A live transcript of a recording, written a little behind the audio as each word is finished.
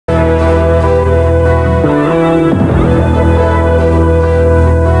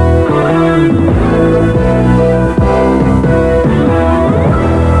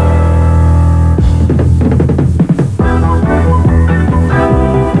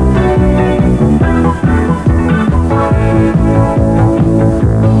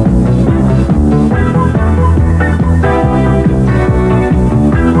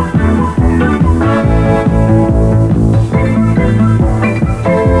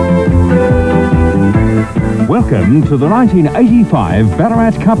Welcome to the 1985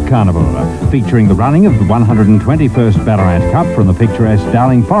 Ballarat Cup Carnival, featuring the running of the 121st Ballarat Cup from the picturesque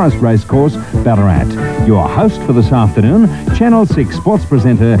Darling Forest Racecourse, Ballarat. Your host for this afternoon, Channel 6 sports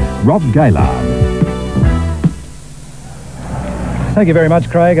presenter Rob Gaylard. Thank you very much,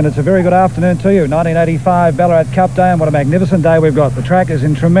 Craig, and it's a very good afternoon to you. 1985 Ballarat Cup Day, and what a magnificent day we've got. The track is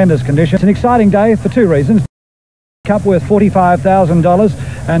in tremendous condition. It's an exciting day for two reasons. Cup worth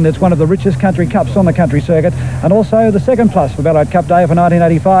 $45,000, and it's one of the richest country cups on the country circuit. And also the second plus for Ballarat Cup Day for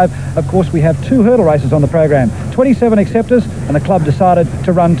 1985, of course, we have two hurdle races on the program. 27 acceptors, and the club decided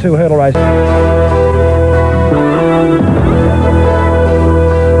to run two hurdle races.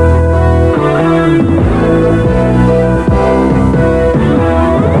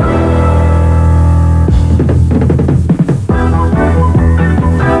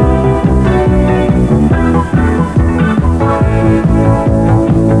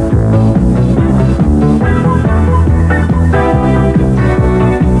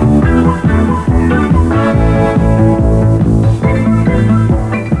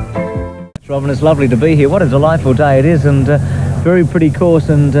 Robin, it's lovely to be here. What a delightful day it is, and very pretty course,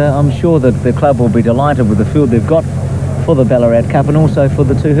 and I'm sure that the club will be delighted with the field they've got for the Ballarat Cup and also for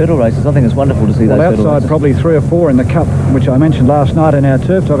the two hurdle races. I think it's wonderful to see those hurdle outside races. Probably 3 or 4 in the Cup, which I mentioned last night in our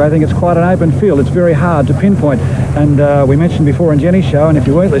turf talk. I think it's quite an open field. It's very hard to pinpoint, and we mentioned before in Jenny's show, and if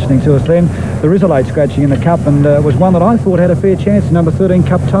you weren't listening to us then, there is a late scratching in the Cup, and it was one that I thought had a fair chance, number 13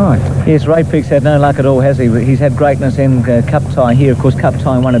 Cup Tie. Yes, Ray Pick's had no luck at all, has he? He's had greatness in Cup Tie here. Of course, Cup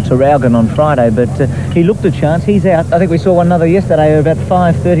Tie won at Traralgon on Friday, but he looked a chance. He's out. I think we saw one another yesterday about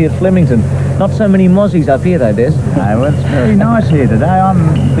 5:30 at Flemington. Not so many mozzies up here, though, Des. No, well, it's very nice here today.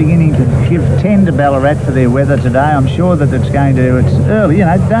 I'm beginning to give 10 to Ballarat for their weather today. I'm sure that it's going to, it's early, you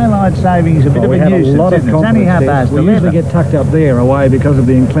know, daylight saving is a bit of a nuisance, isn't it? It's only half past 11. We usually get tucked up there away because of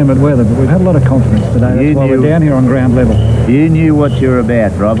the inclement weather, but we've had a lot of confidence today. That's why we're down here on ground level. You knew what you're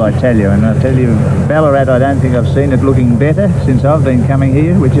about, Rob, I tell you. And I tell you, Ballarat, I don't think I've seen it looking better since I've been coming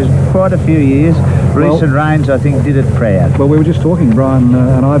here, which is quite a few years. Recent rains, I think, did it proud. Well, we were just talking, Brian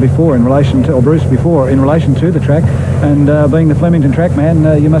and I before, in relation to, or Bruce before, in relation to the track, and being the Flemington track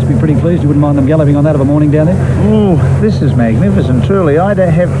man, you must be pretty pleased. You wouldn't mind them galloping on that of a morning down there? Oh, this is magnificent, truly. I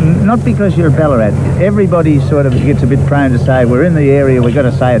don't have, not because you're Ballarat, everybody sort of gets a bit prone to say, we're in the area, we've got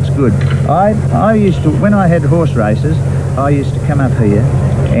to say it's good. I used to, when I had horse races, I used to come up here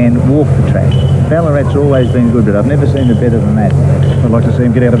and walk the track. Ballarat's always been good, but I've never seen it better than that. I'd like to see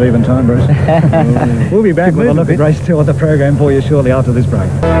him get out of even time, Bruce. We'll be back with a look at race 2 of the program for you shortly after this break.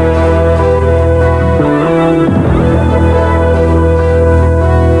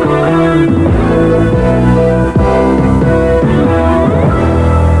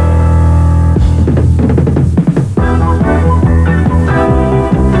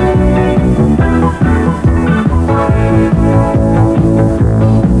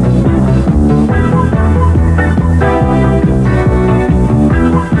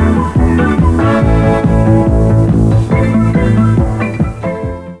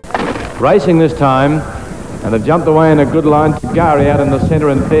 Racing this time, and have jumped away in a good line. Gary out in the centre,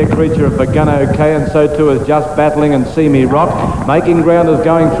 and Fair Creature have begun okay, and so too is Just Battling and See Me Rock. Making ground is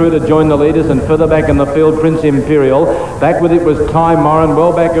going through to join the leaders, and further back in the field, Prince Imperial. Back with it was Ty Moran,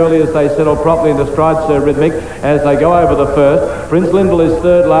 well back early as they settle properly into stride, Sir Rhythmic, as they go over the first. Prince Lindell is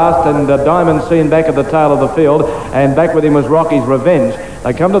third last, and Diamond Scene back at the tail of the field, and back with him was Rocky's Revenge.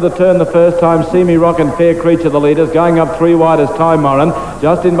 They come to the turn the first time. See Me Rock and Fair Creature the leaders. Going up 3 wide as Ty Moran.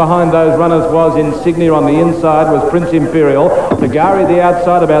 Just in behind those runners was Insignia. On the inside was Prince Imperial. Tagari the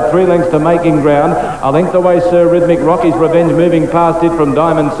outside, about 3 lengths to Making Ground. A length away Sir Rhythmic. Rocky's Revenge moving past it from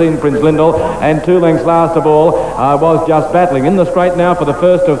Diamond Scene, Prince Lindell. And 2 lengths last of all was Just Battling. In the straight now for the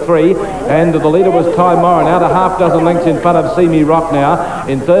first of 3. And the leader was Ty Moran. Out a half dozen lengths in front of See Me Rock now.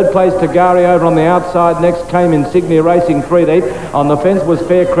 In third place Tagari over on the outside. Next came Insignia racing 3 deep. On the fence was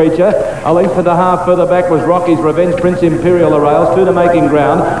Fair Creature. A length and a half further back was Rocky's Revenge, Prince Imperial the rails, 2 to Making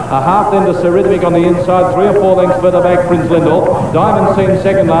Ground. A half then to Sir Rhythmic on the inside, 3 or 4 lengths further back Prince Lindell. Diamond Scene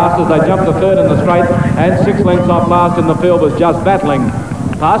second last as they jumped to third in the straight, and 6 lengths off last in the field was Just Battling.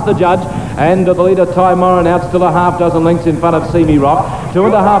 Past the judge, and the leader Ty Moran out still a half dozen lengths in front of See Me Rock. 2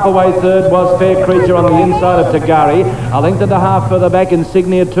 1/2 away third was Fair Creature on the inside of Tagari. A length and a half further back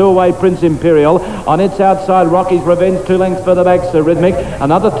Insignia, 2 away Prince Imperial. On its outside Rocky's Revenge, 2 lengths further back Sir Rhythmic.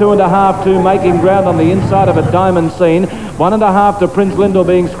 Another 2 1/2 to Making Ground on the inside of a Diamond Scene. 1 1/2 to Prince Lindell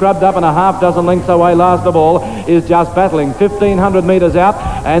being scrubbed up, and a half dozen lengths away last of all is Just Battling. 1,500 metres out,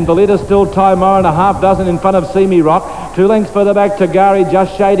 and the leader still Ty Moran, a half dozen in front of See Me Rock. 2 lengths further back Tagari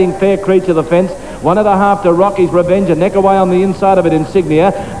just shading Fair Creature the fence. 1.5 to Rocky's Revenge, a neck away on the inside of it,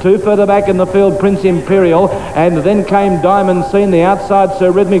 Insignia. 2 further back in the field, Prince Imperial, and then came Diamond Scene. The outside,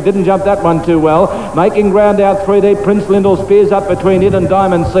 Sir Rhythmic, didn't jump that one too well. Making ground out 3 deep, Prince Lindell spears up between it and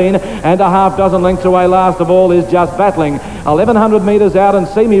Diamond Scene, and a half dozen lengths away last of all is Just Battling. 1,100 metres out, and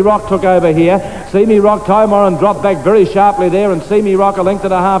See Me Rock took over here. See Me Rock, Ty Moran dropped back very sharply there, and See Me Rock a length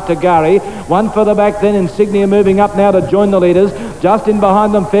and a half to Gary. 1 further back then, Insignia moving up now to join the leaders. Just in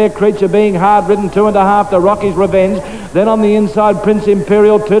behind them, Fair Creature being hard ridden, 2.5 to Rocky's Revenge. Then on the inside, Prince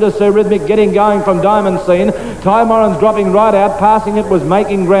Imperial, 2 to Sir Rhythmic, getting going from Diamond Scene. Ty Moran's dropping right out, passing it was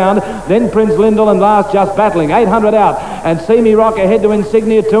Making Ground. Then Prince Lindell, and last Just Battling. 800 out, and See Me Rock ahead to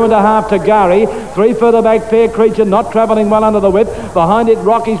Insignia, 2.5 to Gary. 3 further back, Fair Creature not travelling well under the whip. Behind it,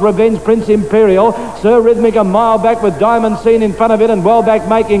 Rocky's Revenge, Prince Imperial. Sir Rhythmic a mile back with Diamond Scene in front of it, and well back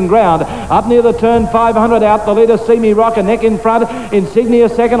Making Ground. Up near the turn, 500 out, the leader See Me Rock a neck in front. Insignia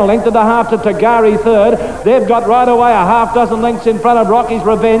second, a length and a half to Tagari third. They've got right away a half dozen lengths in front of Rocky's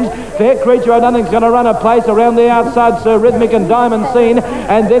Revenge. Fair Creature I don't think's going to run a place around the outside, Sir Rhythmic and Diamond Scene,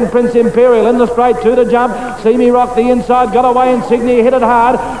 and then Prince Imperial in the straight, 2 to jump. See Me Rock the inside, got away, Insignia hit it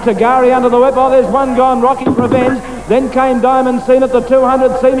hard. Tagari under the whip, oh there's one gone, Rocky's Revenge. Then came Diamond Scene at the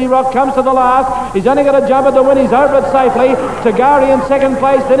 200. See Me Rock comes to the last. He's only got to jump it to win. He's over it safely. Tagari in second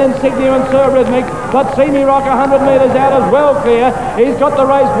place, then Insignia and Sir Rhythmic. But See Me Rock 100 metres out is well clear. He's got the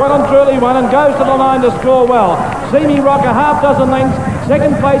race well and truly won and goes to the line to score well. See Me Rock a half dozen lengths.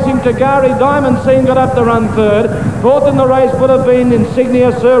 Second placing Tagari. Diamond Scene got up to run third. Fourth in the race would have been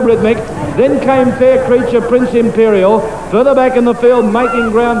Insignia, Sir Rhythmic. Then came Fair Creature, Prince Imperial. Further back in the field,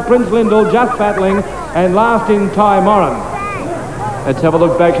 Making Ground, Prince Lindell, Just Battling, and last in Ty Moran. Let's have a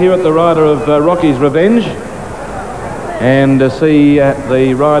look back here at the rider of Rocky's Revenge, and see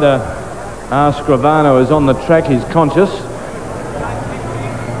the rider R. Scrivano is on the track. He's conscious.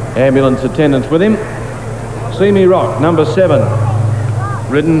 Ambulance attendants with him. See Me Rock, number 7,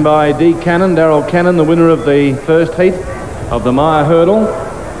 ridden by D. Cannon, Darrell Cannon, the winner of the first heat of the Maya Hurdle.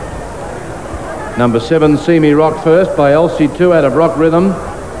 Number 7, See Me Rock first by LC2 out of Rock Rhythm.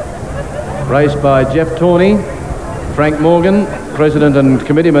 Raced by Jeff Tawney, Frank Morgan, President and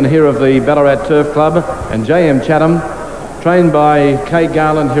Committeeman here of the Ballarat Turf Club, and J.M. Chatham, trained by Kay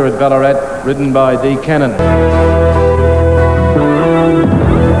Garland here at Ballarat, ridden by D. Cannon.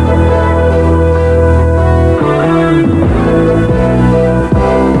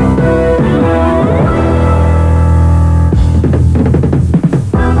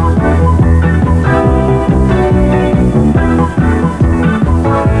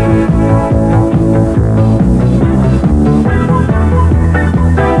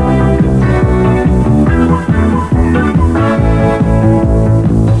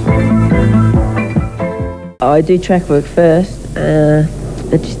 I do track work first.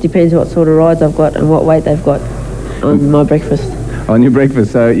 It just depends what sort of rides I've got and what weight they've got on my breakfast. On your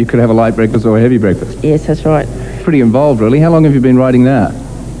breakfast, so you could have a light breakfast or a heavy breakfast? Yes, that's right. Pretty involved, really. How long have you been riding now?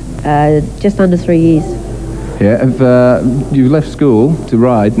 Just under 3 years. Yeah, if you left school to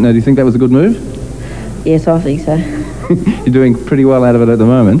ride, now do you think that was a good move? Yes, I think so. You're doing pretty well out of it at the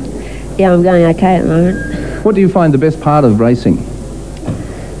moment. Yeah, I'm going okay at the moment. What do you find the best part of racing?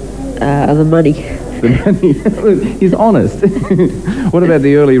 The money. The money. He's honest. What about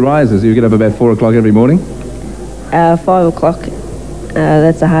the early rises? You get up about 4 o'clock every morning? 5 o'clock.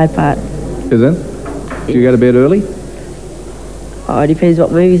 That's the hard part. Is it? Do you go to bed early? Oh, it depends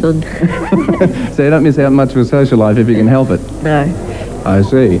what movie's on. So you don't miss out much of a social life if you can help it? No. I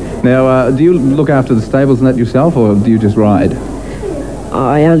see. Now, do you look after the stables and that yourself, or do you just ride?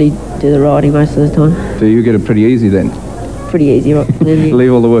 I only do the riding most of the time. So you get it pretty easy then? Pretty easy.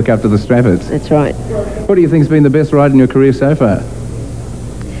 Leave all the work up to the Straffords. That's right. What do you think's been the best ride in your career so far?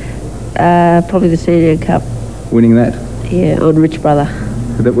 Probably the Senior Cup. Winning that? Yeah, on Rich Brother.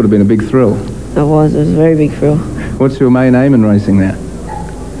 That would have been a big thrill. It was a very big thrill. What's your main aim in racing now?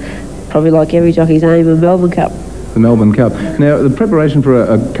 Probably like every jockey's aim, a Melbourne Cup. The Melbourne Cup. Now, the preparation for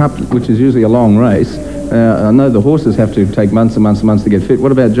a cup, which is usually a long race, I know the horses have to take months and months and months to get fit.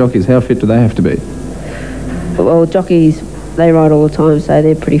 What about jockeys? How fit do they have to be? Well, jockeys, they ride all the time, so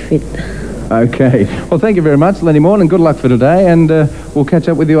they're pretty fit. Okay. Well, thank you very much, Lenny Morn, and good luck for today, and we'll catch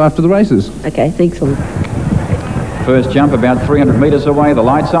up with you after the races. Okay, thanks a lot. First jump about 300 metres away, the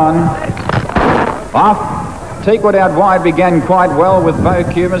lights on. Off. Teakwood out wide began quite well with Beau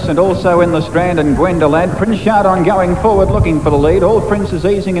Cumis and also in the Strand and Gwendolyn. Prince Chardon going forward looking for the lead. All Princes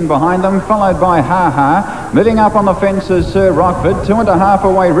easing in behind them, followed by Ha Ha. Moving up on the fences, Sir Rockford. 2.5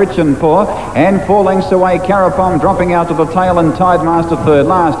 away, Rich and Poor. And 4 lengths away, Carapom dropping out to the tail, and Tidemaster third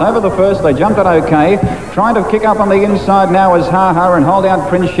last. Over the first, they jumped it okay. Trying to kick up on the inside now is Ha Ha and hold out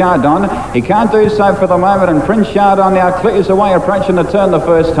Prince Chardon. He can't do so for the moment, and Prince Chardon now clears away, approaching the turn the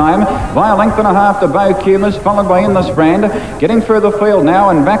first time. By a length and a half to Beau Cumis, followed by In the Strand. Getting through the field now,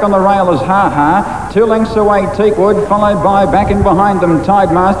 and back on the rail is Ha Ha. 2 lengths away, Teakwood, followed by, back in behind them,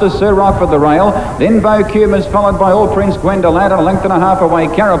 Tidemaster, Sir Rockford the rail. Then Beau Cumis, followed by All Prince Gwendolyn, and a length and a half away,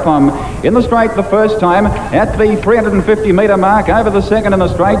 Carapom. In the straight the first time, at the 350 metre mark, over the second in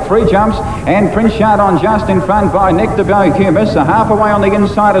the straight, 3 jumps, and Prince Chardon just in front by Nectar Beau Cumis. A half away on the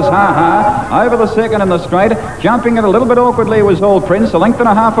inside is Ha Ha. Over the second in the straight, jumping it a little bit awkwardly was All Prince. A length and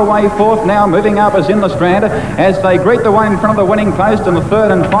a half away, fourth now, moving up as In the Strand, as they greet the one in front of the winning post, and the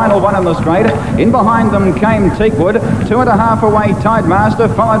third and final one in the straight. In behind them came Teakwood. 2.5 away,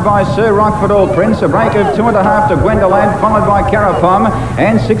 Tidemaster, followed by Sir Rockford, All Prince. A break of 2.5 to Gwendolyn, followed by Carapom,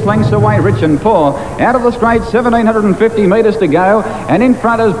 and 6 lengths away, Rich and Poor. Out of the straight, 1,750 metres to go, and in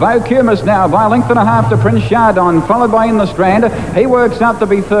front is Beau Cumis now by a length and a half to Prince Chardon, followed by In the Strand. He works up to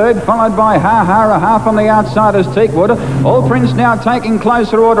be third, followed by Ha Ha. A half on the outside is Teakwood. All Prince now taking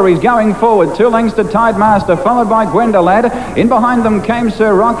closer order. He's going forward. 2 lengths to Tidemaster, followed by Gwendolyn. In behind them came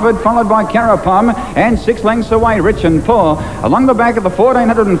Sir Rockford, followed by Carapom, and 6 lengths away, Rich and Poor. Along the back of the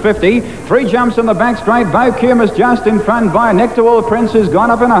 1,450, 3 jumps in the back straight. Beau Cumis just in front by Nectar All Prince, who's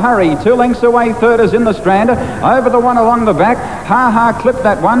gone up in a hurry. 2 lengths away, third is In the Strand. Over the one along the back, Ha Ha clipped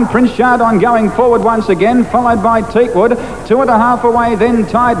that one. Prince Chardon going forward once again, followed by Teakwood. 2.5 away, then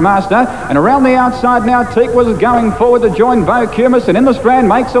Tidemaster. And around the outside now, Teakwood is going forward to join Beau Cumis, and In the Strand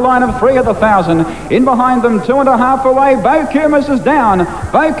makes a line of 3 at the 1,000. In behind them, 2.5 away, Beau Cumis is down.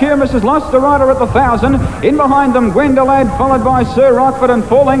 Beau Cumis has lost the rider at the 1,000. In behind them, Gwendolyn, followed by Sir Rockford, and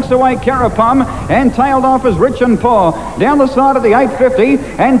 4 lengths away, Carapom, and tailed off as Rich and Poor. Down the side of the 850,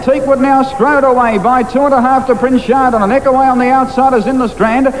 and Teakwood now strode away by 2.5 to Prince Chardon. A neck away on the outside is In the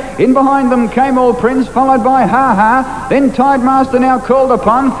Strand. In behind them came All Prince, followed by Ha Ha. Then Tidemaster now called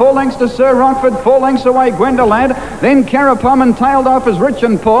upon. 4 lengths to Sir Rockford, 4 lengths away, Gwendolyn. Then Carapom, and tailed off as Rich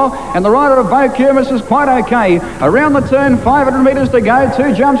and Poor. And the rider of Beau Cumis is quite okay. Around the turn, 500 metres to go,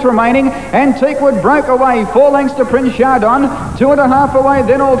 2 jumps remaining, and Teakwood broke away. 4 lengths to Prince Chardon, 2.5 away,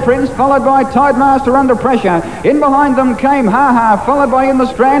 then All Prince, followed by Tidemaster under pressure. In behind them came Ha Ha, followed by In the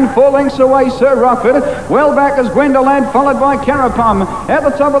Strand, 4 lengths away, Sir Rockford. Well back as Gwendolyn, followed by Carapom. At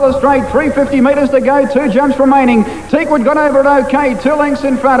the top of the straight, 350 metres to go, 2 jumps remaining. Teakwood got over it okay, 2 lengths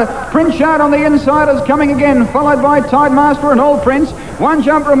in front. Prince Chardon on the inside is coming again, followed by Tidemaster and All Prince. 1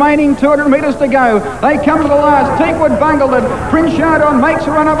 jump remaining, 200 metres to go. They come to the last. Teakwood bungled it. Prince Chardon makes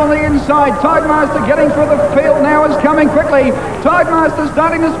a run up on the inside. Tidemaster getting through the field now is coming quickly. Tidemaster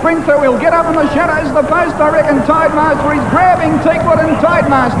starting to sprint through. He'll get up in the shadows of the post, I reckon. Tidemaster, he's grabbing Teakwood, and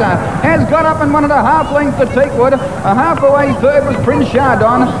Tidemaster has got up and won at a half length to Teakwood. A half away third was Prince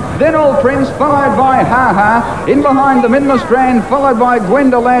Chardon. Then All Prince, followed by Ha Ha. In behind them, In the Strand, followed by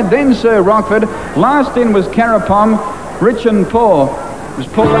Gwendolyn, then Sir Rockford. Last in was Carapom. Rich and Poor was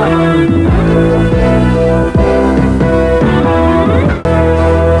pulled up.